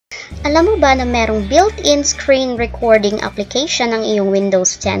Alam mo ba na merong built-in screen recording application ang iyong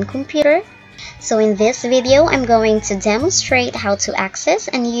Windows 10 computer? So in this video, I'm going to demonstrate how to access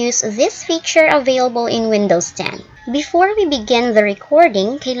and use this feature available in Windows 10. Before we begin the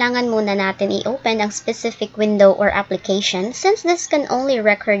recording, kailangan muna natin i-open ang specific window or application since this can only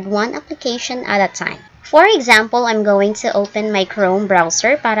record one application at a time. For example, I'm going to open my Chrome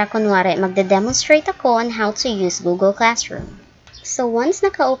browser para kunwari magde-demonstrate ako on how to use Google Classroom. So once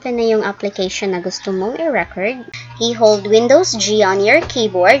naka-open na yung application na gusto mong i-record, i-hold Windows G on your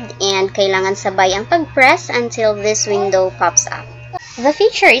keyboard and kailangan sabay ang pag-press until this window pops up. The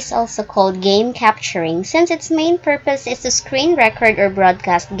feature is also called game capturing since its main purpose is to screen record or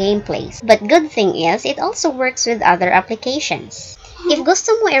broadcast gameplays. But good thing is, it also works with other applications. If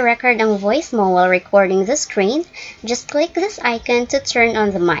gusto mo i-record ang voice mo while recording the screen, just click this icon to turn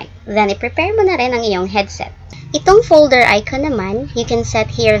on the mic. Then i-prepare mo na rin ang iyong headset. Itong folder icon naman, you can set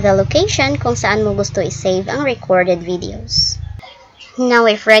here the location kung saan mo gusto i-save ang recorded videos. Now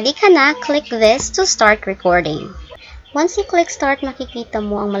if ready ka na, click this to start recording. Once you click start, makikita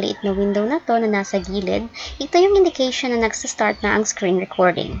mo ang maliit na window na to na nasa gilid. Ito yung indication na nagsa-start na ang screen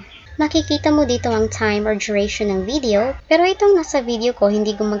recording. Makikita mo dito ang time or duration ng video, pero itong nasa video ko,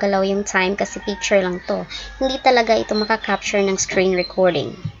 hindi gumagalaw yung time kasi picture lang to. Hindi talaga ito makaka-capture ng screen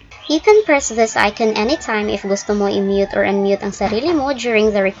recording. You can press this icon anytime if gusto mo i-mute or unmute ang sarili mo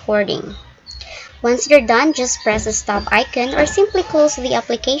during the recording. Once you're done, just press the stop icon or simply close the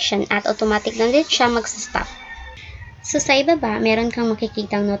application at automatic na din siya mag-stop. So sa ibaba, meron kang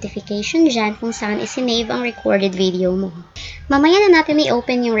makikitang notification dyan kung saan isinave ang recorded video mo. Mamaya na natin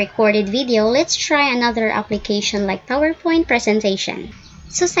i-open yung recorded video, let's try another application like PowerPoint presentation.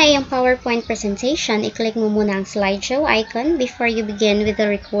 So sa iyong PowerPoint presentation, i-click mo muna ang slideshow icon before you begin with the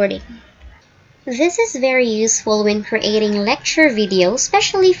recording. This is very useful when creating lecture video,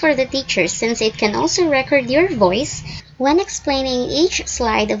 especially for the teachers since it can also record your voice when explaining each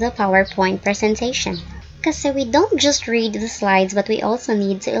slide of the PowerPoint presentation. Kasi we don't just read the slides but we also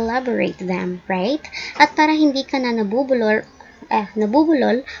need to elaborate them, right? At para hindi ka na nabubulol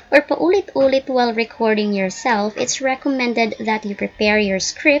or paulit-ulit while recording yourself, it's recommended that you prepare your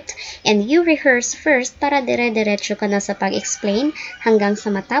script and you rehearse first para dire-diretso ka na sa pag-explain hanggang sa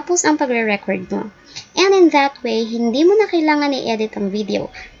matapos ang pagre-record mo. And in that way, hindi mo na kailangan i-edit ang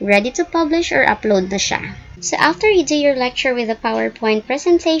video. Ready to publish or upload na siya. So after you do your lecture with the PowerPoint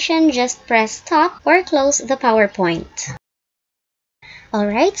presentation, just press stop or close the PowerPoint.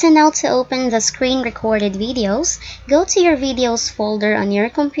 Alright, so now to open the screen recorded videos, go to your videos folder on your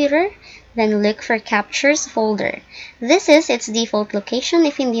computer, then look for captures folder. This is its default location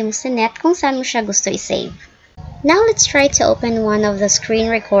if hindi mo sinet kung saan mo siya gusto i-save. Now let's try to open one of the screen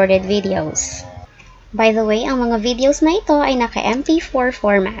recorded videos. By the way, ang mga videos na ito ay naka-MP4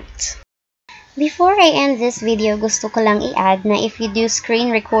 format. Before I end this video, gusto ko lang i-add na if you do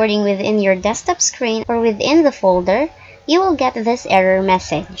screen recording within your desktop screen or within the folder, you will get this error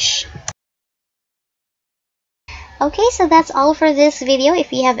message. Okay, so that's all for this video.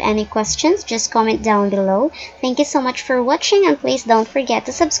 If you have any questions, just comment down below. Thank you so much for watching and please don't forget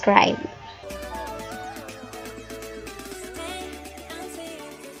to subscribe.